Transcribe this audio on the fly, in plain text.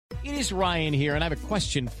It is Ryan here, and I have a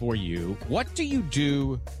question for you. What do you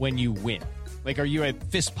do when you win? Like, are you a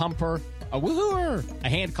fist pumper, a woo-hooer, a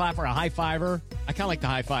hand clapper, a high fiver? I kind of like the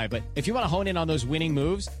high five, but if you want to hone in on those winning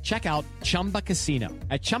moves, check out Chumba Casino.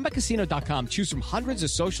 At ChumbaCasino.com, choose from hundreds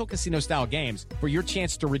of social casino-style games for your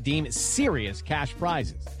chance to redeem serious cash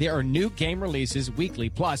prizes. There are new game releases weekly,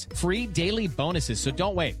 plus free daily bonuses. So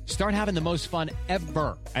don't wait. Start having the most fun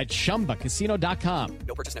ever at ChumbaCasino.com.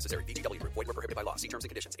 No purchase necessary. VGW Group. Void where prohibited by law. See terms and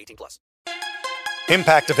conditions. 18+.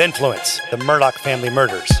 Impact of Influence, the Murdaugh family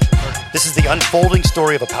murders. This is the unfolding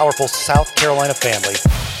story of a powerful South Carolina family,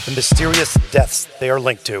 the mysterious deaths they are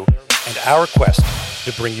linked to, and our quest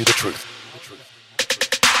to bring you the truth.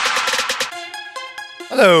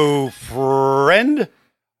 Hello, friend.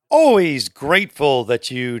 Always grateful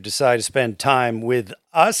that you decide to spend time with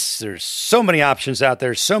us. There's so many options out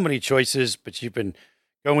there, so many choices, but you've been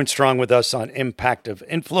going strong with us on Impact of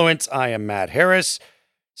Influence. I am Matt Harris.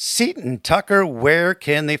 Seton Tucker, where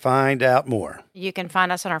can they find out more? You can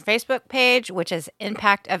find us on our Facebook page, which is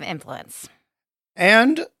Impact of Influence.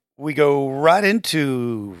 And we go right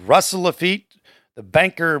into Russell Lafitte, the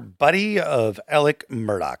banker buddy of Alec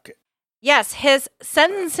Murdaugh. Yes, his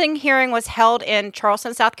sentencing hearing was held in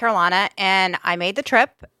Charleston, South Carolina, and I made the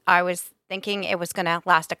trip. I was thinking it was going to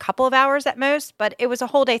last a couple of hours at most, but it was a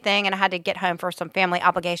whole day thing, and I had to get home for some family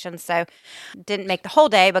obligations, so didn't make the whole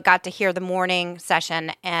day, but got to hear the morning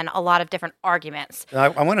session and a lot of different arguments. I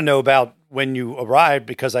want to know about when you arrived,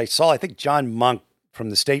 because I think John Monk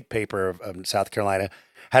from the state paper of South Carolina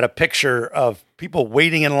had a picture of people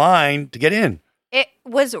waiting in line to get in. It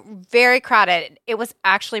was very crowded. It was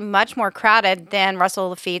actually much more crowded than Russell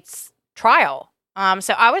Lafitte's trial.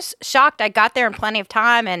 So I was shocked. I got there in plenty of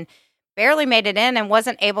time and barely made it in and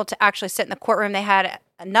wasn't able to actually sit in the courtroom. They had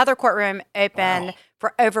another courtroom open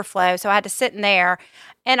for overflow, so I had to sit in there.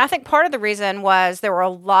 And I think part of the reason was there were a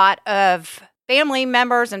lot of family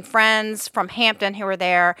members and friends from Hampton who were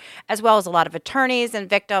there, as well as a lot of attorneys and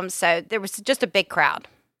victims. So there was just a big crowd.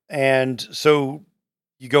 And so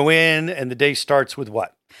you go in and the day starts with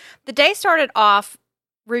what? The day started off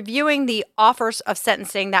reviewing the offers of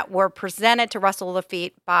sentencing that were presented to Russell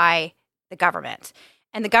Lafitte by the government.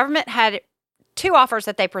 And the government had two offers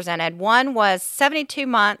that they presented. One was 72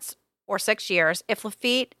 months or 6 years if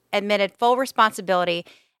Lafitte admitted full responsibility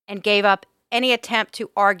and gave up any attempt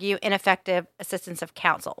to argue ineffective assistance of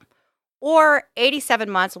counsel, or 87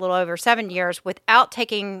 months, a little over 7 years, without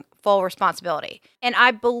taking full responsibility. And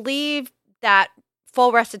I believe that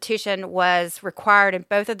full restitution was required in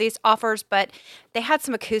both of these offers, but they had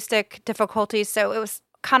some acoustic difficulties, so it was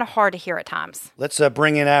kind of hard to hear at times. Let's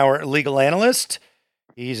bring in our legal analyst.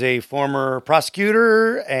 He's a former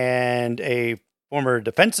prosecutor and a former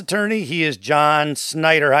defense attorney. He is John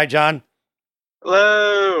Snyder. Hi, John.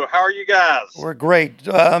 Hello. How are you guys? We're great.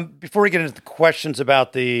 Before we get into the questions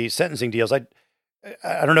about the sentencing deals, I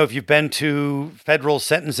don't know if you've been to federal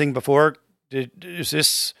sentencing before. Is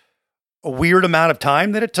this a weird amount of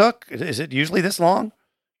time that it took? Is it usually this long?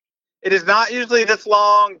 It is not usually this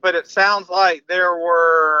long, but it sounds like there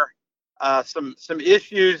were some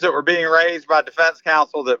issues that were being raised by defense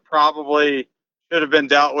counsel that probably should have been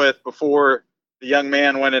dealt with before the young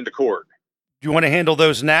man went into court. Do you want to handle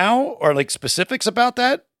those now, or like specifics about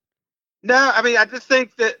that? No, I mean, I just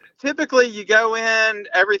think that typically you go in,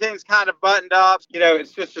 everything's kind of buttoned up. You know,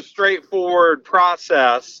 it's just a straightforward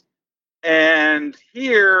process. And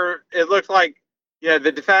here it looked like,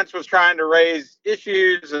 the defense was trying to raise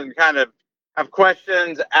issues and kind of have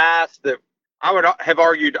questions asked that I would have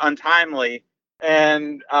argued untimely.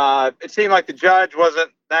 And it seemed like the judge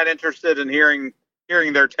wasn't that interested in hearing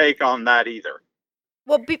their take on that either.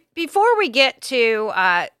 Well, before we get to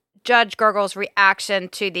Judge Gergel's reaction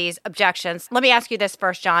to these objections, let me ask you this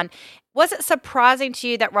first, John. Was it surprising to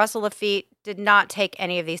you that Russell Lafitte did not take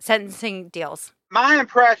any of these sentencing deals? My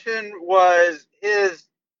impression was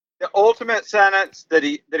the ultimate sentence that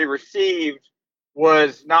he received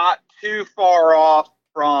was not too far off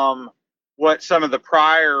from what some of the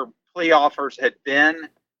prior plea offers had been.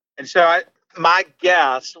 And so my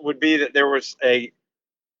guess would be that there was a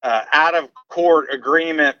out-of-court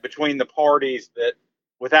agreement between the parties that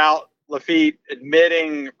without Lafitte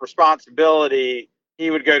admitting responsibility, he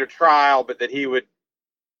would go to trial, but that he would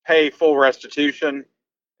pay full restitution.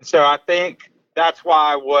 And so I think that's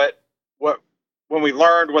why when we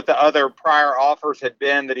learned what the other prior offers had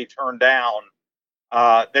been that he turned down,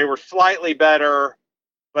 they were slightly better,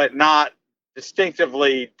 but not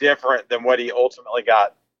distinctively different than what he ultimately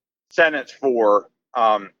got sentenced for.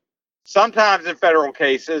 Sometimes in federal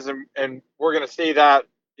cases, and we're going to see that,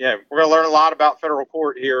 we're going to learn a lot about federal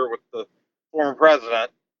court here with the former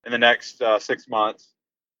president in the next 6 months.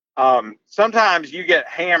 sometimes you get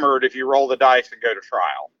hammered if you roll the dice and go to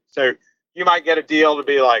trial. So you might get a deal to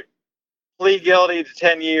be like, plead guilty to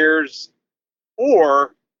 10 years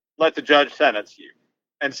or let the judge sentence you.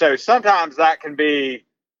 And so sometimes that can be,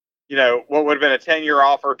 what would have been a 10-year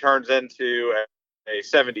offer turns into a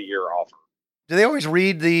 70-year offer. Do they always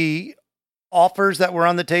read the offers that were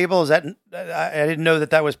on the table? Is that, I didn't know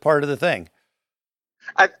that was part of the thing.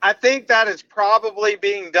 I think that is probably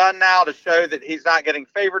being done now to show that he's not getting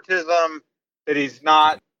favoritism, that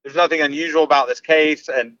there's nothing unusual about this case,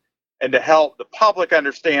 and to help the public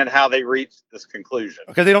understand how they reached this conclusion.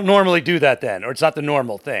 Okay, they don't normally do that then, or it's not the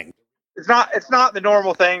normal thing. It's not the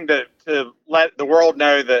normal thing to let the world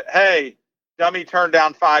know that, hey, dummy turned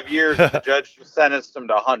down 5 years and the judge just sentenced him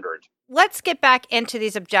to 100. Let's get back into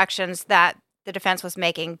these objections that the defense was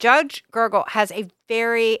making. Judge Gergel has a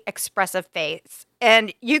very expressive face,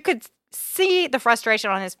 and you could see the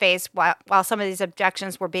frustration on his face while some of these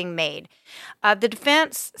objections were being made. The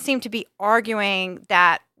defense seemed to be arguing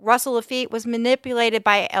that Russell Laffitte was manipulated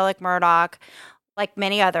by Alec Murdaugh, like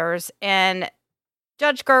many others, and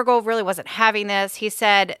Judge Gergel really wasn't having this. He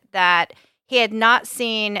said that he had not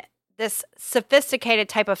seen this sophisticated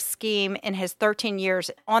type of scheme in his 13 years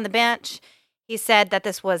on the bench. He said that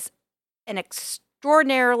this was an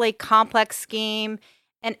extraordinarily complex scheme.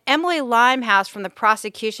 And Emily Limehouse from the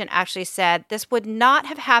prosecution actually said this would not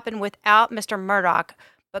have happened without Mr. Murdaugh,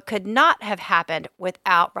 but could not have happened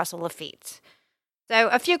without Russell Laffitte. So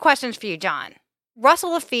a few questions for you, John.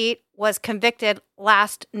 Russell Laffitte was convicted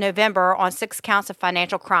last November on 6 counts of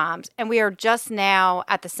financial crimes, and we are just now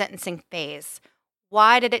at the sentencing phase.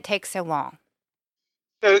 Why did it take so long?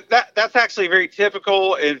 So that's actually very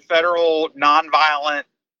typical in federal nonviolent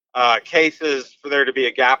cases for there to be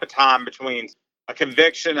a gap of time between a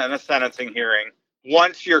conviction and a sentencing hearing.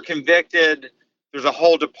 Once you're convicted, there's a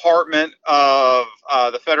whole department of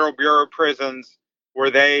the Federal Bureau of Prisons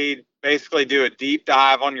where they basically do a deep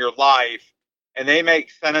dive on your life, and they make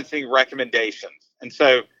sentencing recommendations. And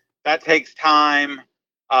so that takes time.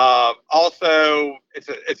 Also,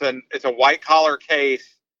 it's a white collar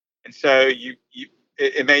case, and so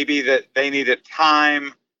it may be that they needed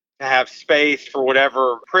time to have space for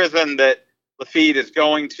whatever prison that Laffitte is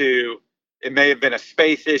going to. It may have been a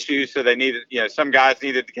space issue, so they needed, some guys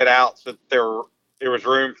needed to get out, so there was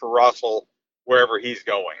room for Russell wherever he's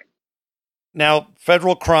going. Now,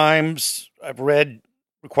 federal crimes, I've read,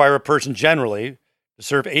 require a person generally to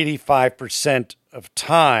serve 85% of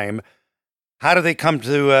time. How do they come to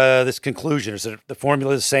this conclusion? Is the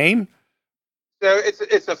formula the same? So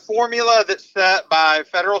it's a formula that's set by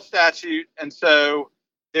federal statute, and so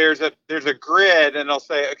there's a grid, and they'll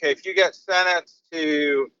say, okay, if you get sentenced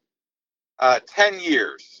to 10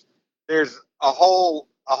 years, there's a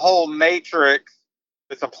whole matrix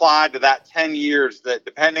that's applied to that 10 years that,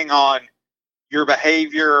 depending on your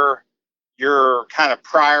behavior, your kind of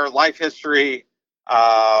prior life history,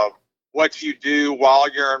 what you do while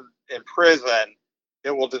you're in prison,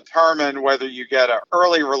 it will determine whether you get an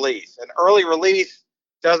early release. An early release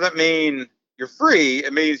doesn't mean you're free.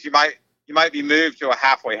 It means you might be moved to a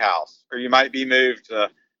halfway house, or you might be moved to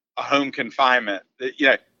a home confinement.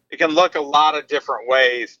 It can look a lot of different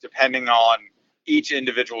ways depending on each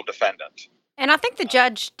individual defendant. And I think the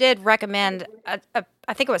judge did recommend,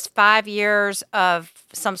 I think it was 5 years of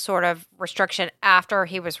some sort of restriction after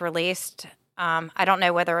he was released. I don't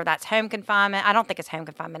know whether that's home confinement. I don't think it's home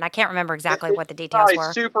confinement. I can't remember exactly what the details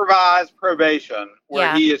were. Supervised probation,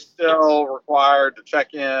 where he is still required to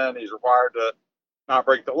check in. He's required to not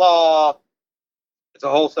break the law. It's a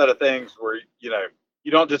whole set of things where,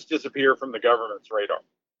 you don't just disappear from the government's radar.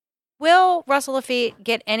 Will Russell Laffitte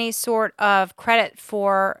get any sort of credit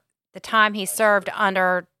for the time he served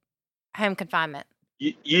under home confinement?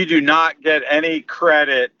 You do not get any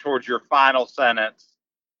credit towards your final sentence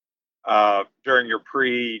during your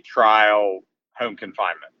pre-trial home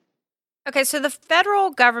confinement. Okay, so the federal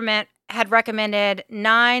government had recommended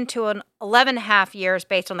 9 to 11.5 years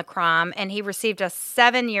based on the crime, and he received a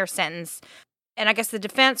 7-year sentence. And I guess the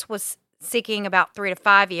defense was seeking about 3 to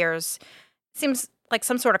 5 years. Seems like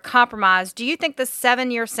some sort of compromise. Do you think the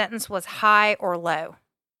 7-year sentence was high or low?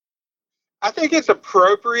 I think it's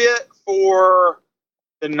appropriate for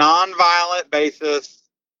the nonviolent basis,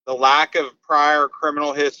 the lack of prior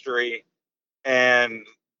criminal history, and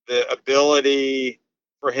the ability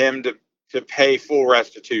for him to pay full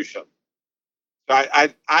restitution. So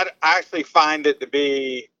I actually find it to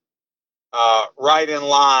be right in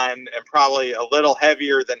line, and probably a little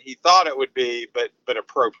heavier than he thought it would be, but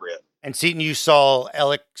appropriate. And Seton, you saw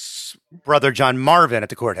Alec's brother, John Marvin, at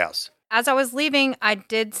the courthouse. As I was leaving, I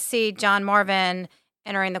did see John Marvin,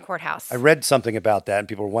 entering the courthouse. I read something about that, and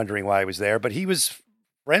people were wondering why he was there, but he was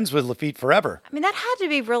friends with Lafitte forever. I mean, that had to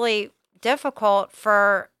be really difficult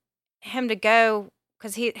for him to go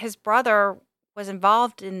because his brother was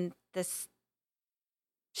involved in this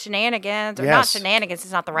shenanigans, or not Yes. shenanigans,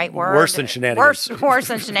 it's not the right word. Worse than shenanigans. Worse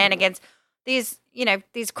than shenanigans. These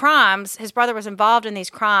crimes, his brother was involved in these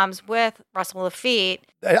crimes with Russell Lafitte.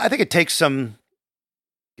 I think it takes some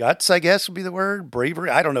guts, I guess would be the word. Bravery.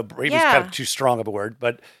 I don't know. Bravery is kind of too strong of a word,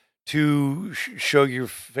 but to show your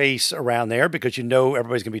face around there because you know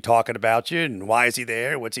everybody's going to be talking about you and why is he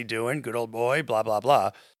there? What's he doing? Good old boy, blah, blah,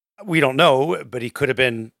 blah. We don't know, but he could have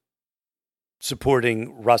been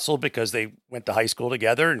supporting Russell because they went to high school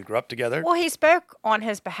together and grew up together. Well, he spoke on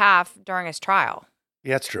his behalf during his trial.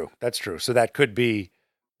 Yeah, that's true. That's true. So that could be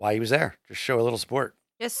why he was there. Just show a little support.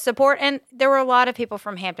 Just support. And there were a lot of people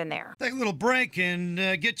from Hampton there. Take a little break and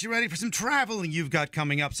get you ready for some traveling you've got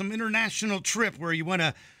coming up. Some international trip where you want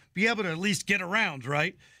to be able to at least get around,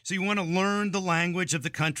 right? So you want to learn the language of the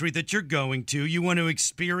country that you're going to. You want to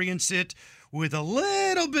experience it with a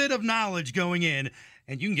little bit of knowledge going in.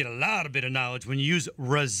 And you can get a lot of bit of knowledge when you use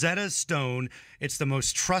Rosetta Stone. It's the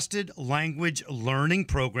most trusted language learning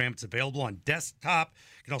program. It's available on desktop.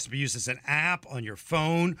 It can also be used as an app on your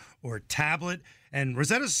phone or tablet. And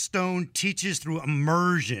Rosetta Stone teaches through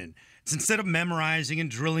immersion. It's instead of memorizing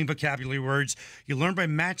and drilling vocabulary words, you learn by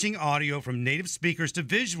matching audio from native speakers to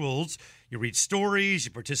visuals. You read stories,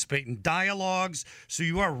 you participate in dialogues, so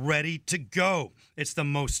you are ready to go. It's the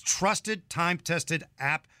most trusted, time-tested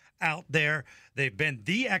app out there. They've been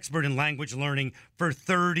the expert in language learning for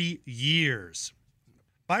 30 years.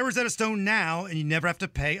 Buy Rosetta Stone now, and you never have to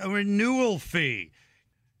pay a renewal fee.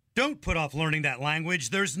 Don't put off learning that language.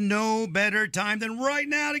 There's no better time than right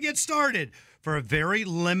now to get started. For a very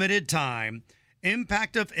limited time,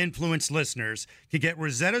 Impact of Influence listeners can get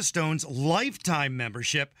Rosetta Stone's lifetime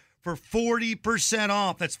membership for 40%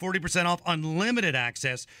 off. That's 40% off unlimited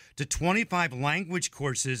access to 25 language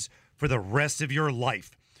courses for the rest of your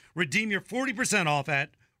life. Redeem your 40% off at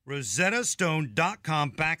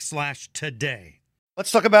rosettastone.com/today.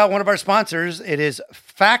 Let's talk about one of our sponsors. It is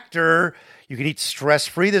Factor. You can eat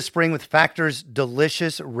stress-free this spring with Factor's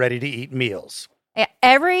delicious, ready-to-eat meals.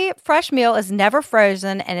 Every fresh meal is never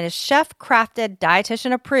frozen and it is chef-crafted,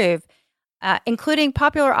 dietitian-approved, including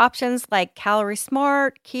popular options like Calorie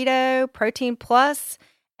Smart, Keto, Protein Plus,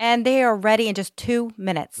 and they are ready in just 2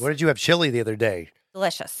 minutes. What did you have chili the other day?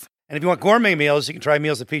 Delicious. And if you want gourmet meals, you can try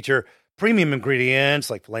meals that feature premium ingredients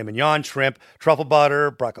like filet mignon, shrimp, truffle butter,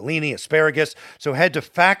 broccolini, asparagus. So head to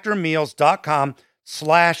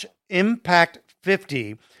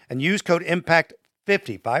factormeals.com/impact50 and use code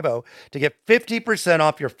IMPACT50 to get 50%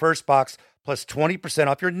 off your first box plus 20%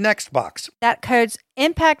 off your next box. That code's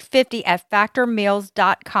IMPACT50 at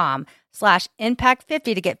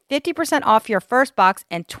factormeals.com/impact50 to get 50% off your first box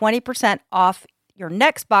and 20% off your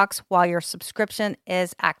next box while your subscription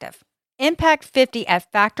is active. Impact50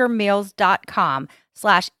 at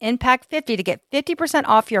factormeals.com/impact50 to get 50%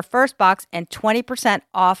 off your first box and 20%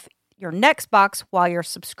 off your next box while your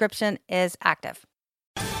subscription is active.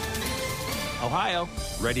 Ohio,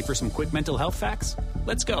 ready for some quick mental health facts?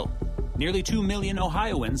 Let's go. Nearly 2 million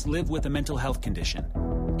Ohioans live with a mental health condition.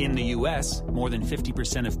 In the U.S., more than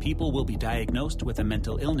 50% of people will be diagnosed with a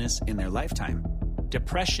mental illness in their lifetime.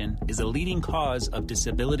 Depression is a leading cause of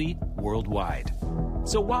disability worldwide.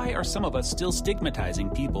 So why are some of us still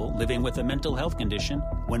stigmatizing people living with a mental health condition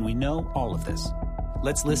when we know all of this?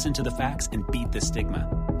 Let's listen to the facts and beat the stigma.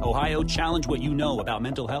 Ohio, challenge what you know about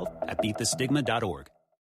mental health at beatthestigma.org.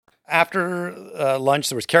 After lunch,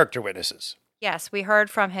 there was character witnesses. Yes, we heard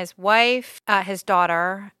from his wife, his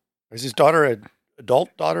daughter. Is his daughter an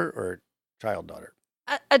adult daughter or a child daughter?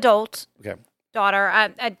 Adult. Okay. Daughter.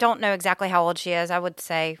 I don't know exactly how old she is. I would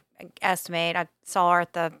say, estimate. I saw her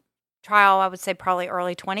at the trial, I would say probably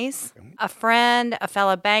early 20s. Okay. A friend, a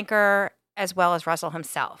fellow banker, as well as Russell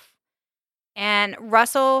himself. And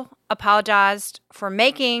Russell apologized for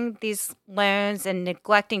making these loans and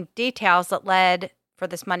neglecting details that led for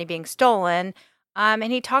this money being stolen. And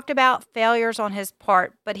he talked about failures on his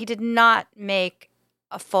part, but he did not make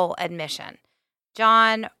a full admission.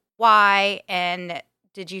 John, why, and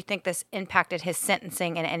did you think this impacted his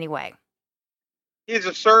sentencing in any way? He's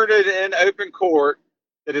asserted in open court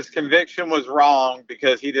that his conviction was wrong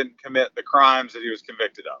because he didn't commit the crimes that he was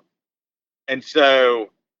convicted of. And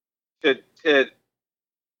so to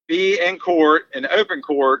be in court, in open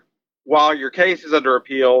court, while your case is under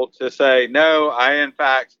appeal, to say, no, I in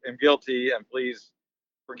fact am guilty and please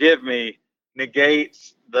forgive me,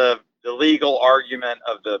 negates the legal argument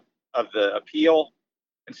of the appeal.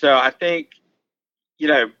 And so I think,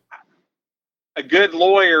 a good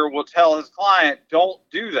lawyer will tell his client, don't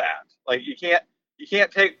do that. Like you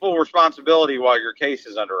can't take full responsibility while your case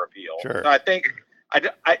is under appeal. Sure. So I think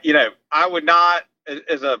I would not,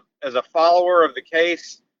 as a follower of the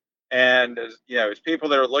case, and as people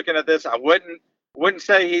that are looking at this, I wouldn't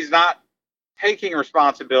say he's not taking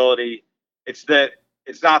responsibility. It's that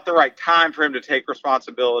it's not the right time for him to take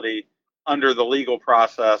responsibility under the legal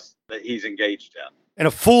process that he's engaged in. And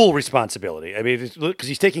a full responsibility. I mean, because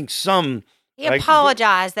he's taking some. He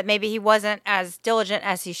apologized that maybe he wasn't as diligent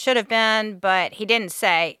as he should have been, but he didn't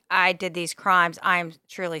say, I did these crimes. I'm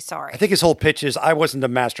truly sorry. I think his whole pitch is, I wasn't the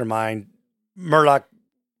mastermind. Murdaugh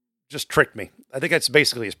just tricked me. I think that's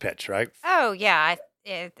basically his pitch, right? Oh, yeah.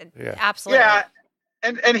 Absolutely. Yeah.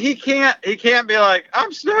 And he can't be like,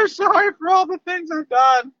 I'm so sorry for all the things I've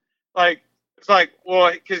done. Like, it's like,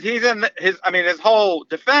 well, because he's in his whole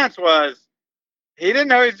defense was he didn't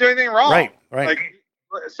know he was doing anything wrong. Right. Like,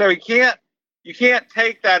 so you can't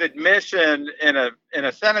take that admission in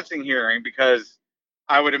a sentencing hearing, because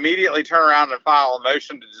I would immediately turn around and file a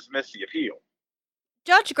motion to dismiss the appeal.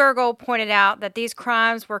 Judge Gergel pointed out that these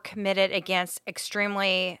crimes were committed against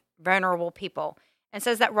extremely vulnerable people, and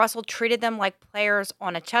says that Russell treated them like players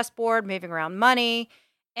on a chessboard, moving around money.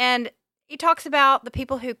 And he talks about the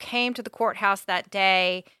people who came to the courthouse that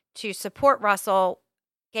day to support Russell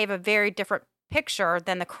gave a very different picture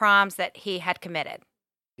than the crimes that he had committed.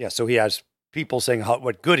 Yeah, so he has people saying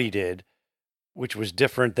what good he did, which was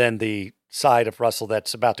different than the side of Russell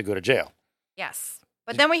that's about to go to jail. Yes.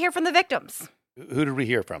 But then we hear from the victims. Who did we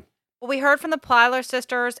hear from? Well, we heard from the Plyler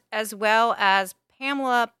sisters, as well as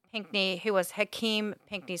Pamela Pinckney, who was Hakeem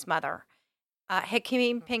Pinckney's mother.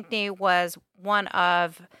 Hakeem Pinckney was one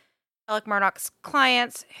of Alec Murdaugh's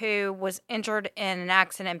clients who was injured in an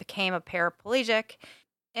accident and became a paraplegic.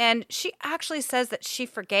 And she actually says that she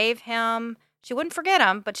forgave him. She wouldn't forget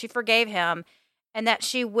him, but she forgave him, and that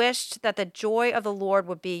she wished that the joy of the Lord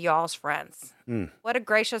would be y'all's friends. What a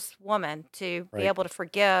gracious woman to be able to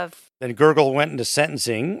forgive. Then Gergel went into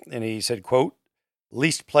sentencing, and he said, quote,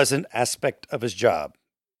 least pleasant aspect of his job.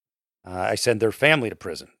 I send their family to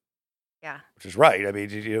prison. Yeah. Which is right. I mean,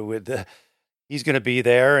 he's going to be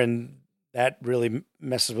there, and that really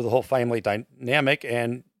messes with the whole family dynamic,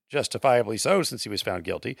 and justifiably so, since he was found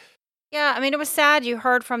guilty. Yeah, I mean, it was sad. You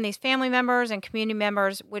heard from these family members and community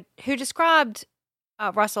members who described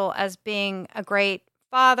Russell as being a great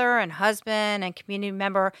father and husband and community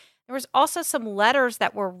member. There was also some letters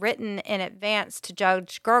that were written in advance to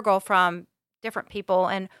Judge Gergel from different people.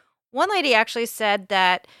 And one lady actually said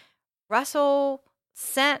that Russell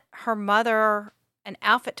sent her mother an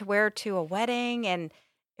outfit to wear to a wedding, and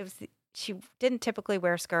she didn't typically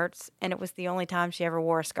wear skirts, and it was the only time she ever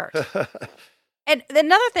wore a skirt. And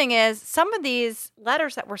another thing is, some of these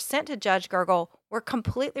letters that were sent to Judge Gergel were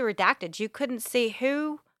completely redacted. You couldn't see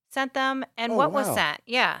who sent them and what was sent.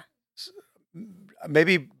 Yeah.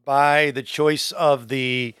 Maybe by the choice of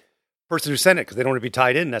the person who sent it, because they don't want to be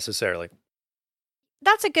tied in necessarily.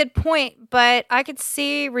 That's a good point, but I could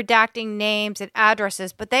see redacting names and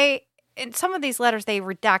addresses, but in some of these letters, they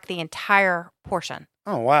redact the entire portion.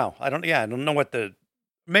 Oh, wow. I don't know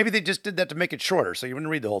maybe they just did that to make it shorter, so you wouldn't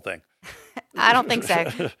read the whole thing. I don't think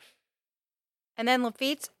so. And then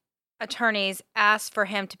Lafitte's attorneys asked for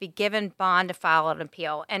him to be given bond to file an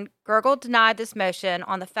appeal. And Gergel denied this motion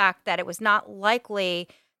on the fact that it was not likely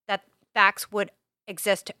that facts would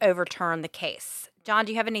exist to overturn the case. John,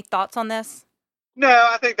 do you have any thoughts on this? No,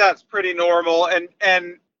 I think that's pretty normal.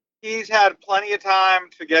 And he's had plenty of time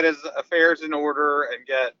to get his affairs in order and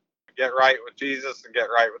get right with Jesus and get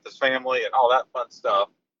right with his family and all that fun stuff.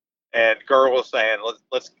 And Gergel was saying,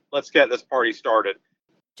 let's get this party started.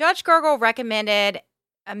 Judge Gergel recommended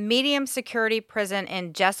a medium security prison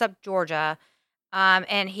in Jessup, Georgia,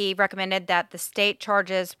 and he recommended that the state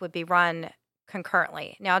charges would be run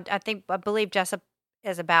concurrently. Now, I believe Jessup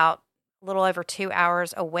is about a little over 2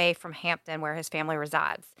 hours away from Hampton, where his family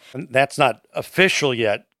resides. And that's not official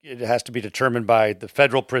yet. It has to be determined by the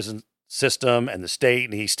federal prison system and the state,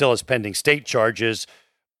 and he still has pending state charges.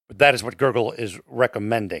 But that is what Gergel is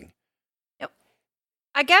recommending.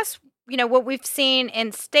 I guess, what we've seen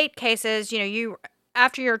in state cases, you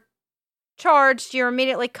after you're charged, you're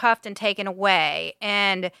immediately cuffed and taken away.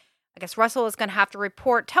 And I guess Russell is going to have to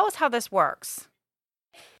report. Tell us how this works.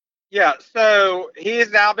 Yeah, so he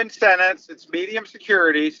has now been sentenced. It's medium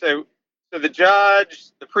security. So the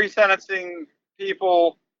judge, the pre-sentencing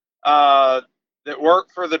people that work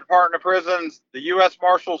for the Department of Prisons, the U.S.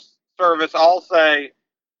 Marshals Service all say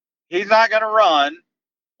he's not going to run,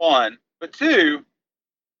 one. But two,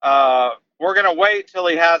 we're going to wait till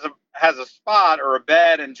he has a spot or a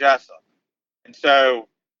bed in Jessup. And so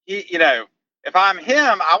he, if I'm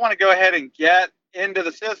him, I want to go ahead and get into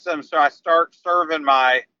the system so I start serving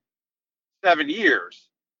my 7 years.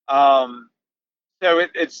 So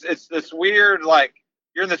it's this weird, like,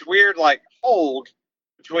 you're in this weird, like, hold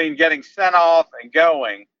between getting sent off and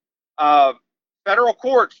going. Federal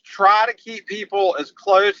courts try to keep people as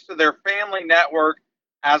close to their family network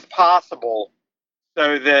as possible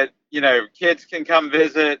so that, kids can come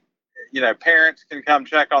visit, parents can come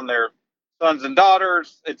check on their sons and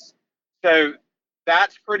daughters. So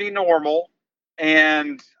that's pretty normal.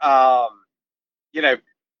 And,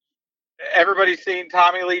 everybody's seen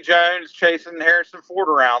Tommy Lee Jones chasing Harrison Ford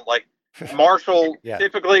around. Like, Marshall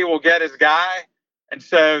typically will get his guy. And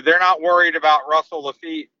so they're not worried about Russell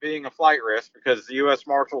Laffitte being a flight risk because the U.S.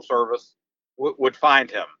 Marshal Service would find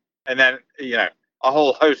him. And then, a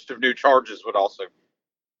whole host of new charges would also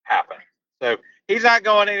happen. So he's not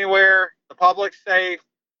going anywhere. The public's safe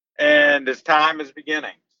and his time is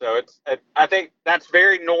beginning. So I think that's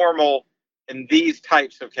very normal in these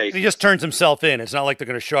types of cases. He just turns himself in. It's not like they're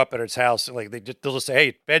going to show up at his house. Like they'll just say,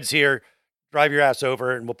 "Hey, bed's here. Drive your ass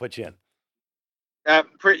over, and we'll put you in."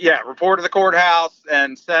 Report to the courthouse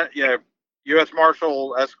and send. U.S.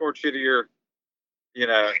 Marshal escorts you to your.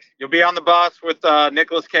 You'll be on the bus with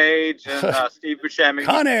Nicolas Cage and Steve Buscemi.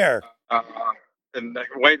 Con Air. And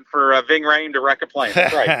waiting for Ving Rhames to wreck a plane.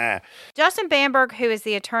 That's right. Justin Bamberg, who is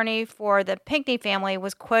the attorney for the Pinckney family,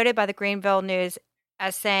 was quoted by the Greenville News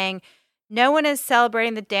as saying, "No one is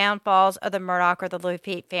celebrating the downfalls of the Murdaugh or the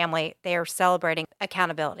Lafitte family. They are celebrating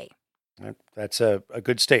accountability." That's a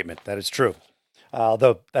good statement. That is true.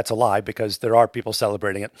 Though that's a lie because there are people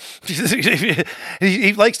celebrating it.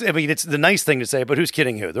 he likes, it's the nice thing to say, but who's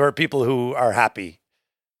kidding who? There are people who are happy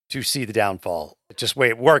to see the downfall. It's just the way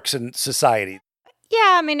it works in society.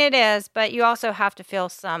 Yeah, it is, but you also have to feel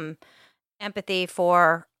some empathy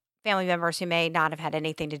for family members who may not have had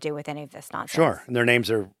anything to do with any of this nonsense. Sure, and their names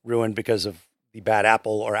are ruined because of the bad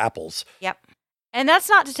apple or apples. Yep. And that's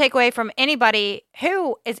not to take away from anybody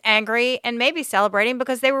who is angry and maybe celebrating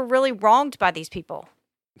because they were really wronged by these people.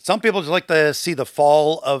 Some people just like to see the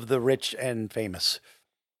fall of the rich and famous.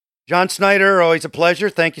 John Snyder, always a pleasure.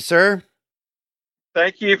 Thank you, sir.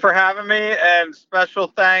 Thank you for having me, and special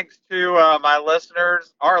thanks to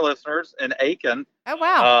our listeners in Aiken. Oh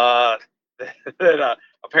wow!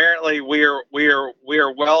 Apparently, we are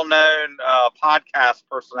well-known podcast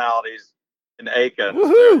personalities in Aiken.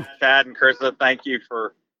 So, Chad and Krista, thank you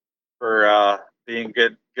for being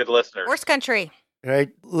good listeners. Horse country. All right,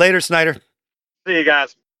 later, Snyder. See you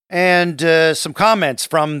guys. And some comments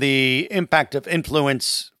from the Impact of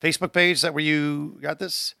Influence Facebook page. Is that where you got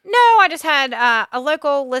this? No, I just had a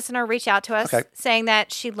local listener reach out to us saying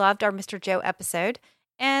that she loved our Mr. Joe episode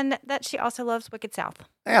and that she also loves Wicked South.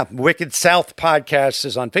 Yeah, Wicked South Podcast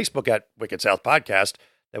is on Facebook at Wicked South Podcast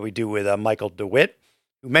that we do with Michael DeWitt,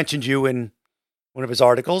 who mentioned you in one of his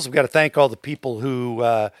articles. We've got to thank all the people who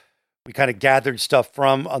we kind of gathered stuff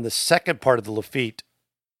from on the second part of the Lafitte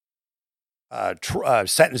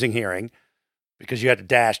sentencing hearing because you had to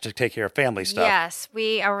dash to take care of family stuff. Yes,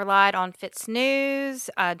 we relied on Fitz News,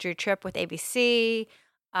 Drew Tripp with ABC,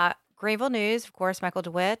 Greenville News, of course, Michael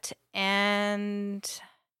DeWitt, and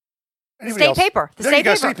the State Paper. The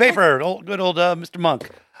State Paper. Good old Mr. Monk.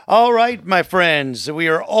 All right, my friends, we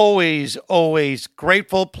are always, always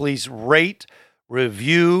grateful. Please rate,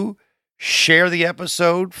 review, share the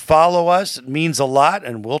episode, follow us. It means a lot,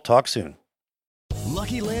 and we'll talk soon.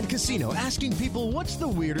 Lucky Land Casino, asking people, what's the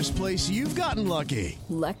weirdest place you've gotten lucky?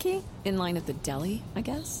 Lucky? In line at the deli, I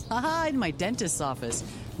guess? Aha, in my dentist's office.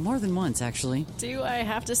 More than once, actually. Do I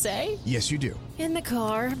have to say? Yes, you do. In the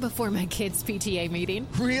car before my kids' PTA meeting.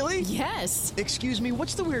 Really? Yes. Excuse me,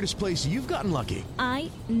 what's the weirdest place you've gotten lucky? I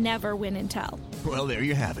never win and tell. Well, there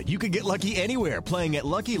you have it. You can get lucky anywhere, playing at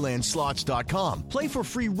LuckyLandSlots.com. Play for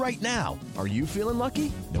free right now. Are you feeling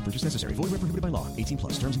lucky? No purchase necessary. Void where prohibited by law. 18+.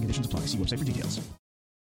 Terms and conditions apply. See website for details.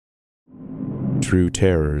 True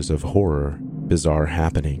terrors of horror, bizarre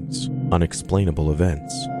happenings, unexplainable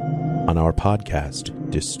events. On our podcast,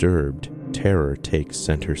 Disturbed, terror takes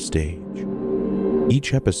center stage.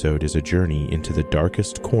 Each episode is a journey into the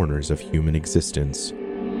darkest corners of human existence,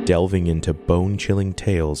 delving into bone-chilling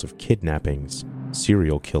tales of kidnappings,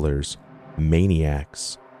 serial killers,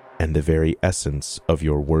 maniacs, and the very essence of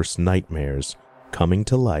your worst nightmares coming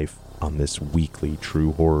to life on this weekly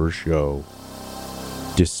true horror show.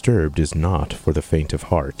 Disturbed is not for the faint of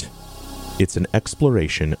heart. It's an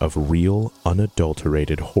exploration of real,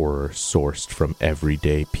 unadulterated horror sourced from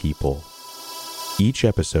everyday people. Each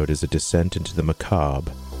episode is a descent into the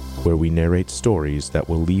macabre, where we narrate stories that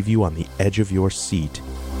will leave you on the edge of your seat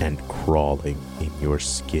and crawling in your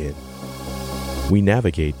skin. We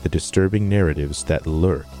navigate the disturbing narratives that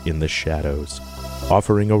lurk in the shadows,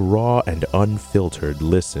 offering a raw and unfiltered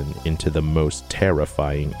listen into the most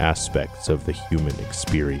terrifying aspects of the human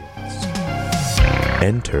experience.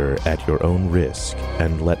 Enter at your own risk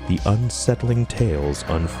and let the unsettling tales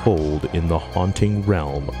unfold in the haunting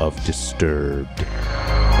realm of Disturbed.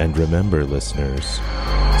 And remember, listeners,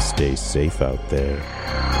 stay safe out there.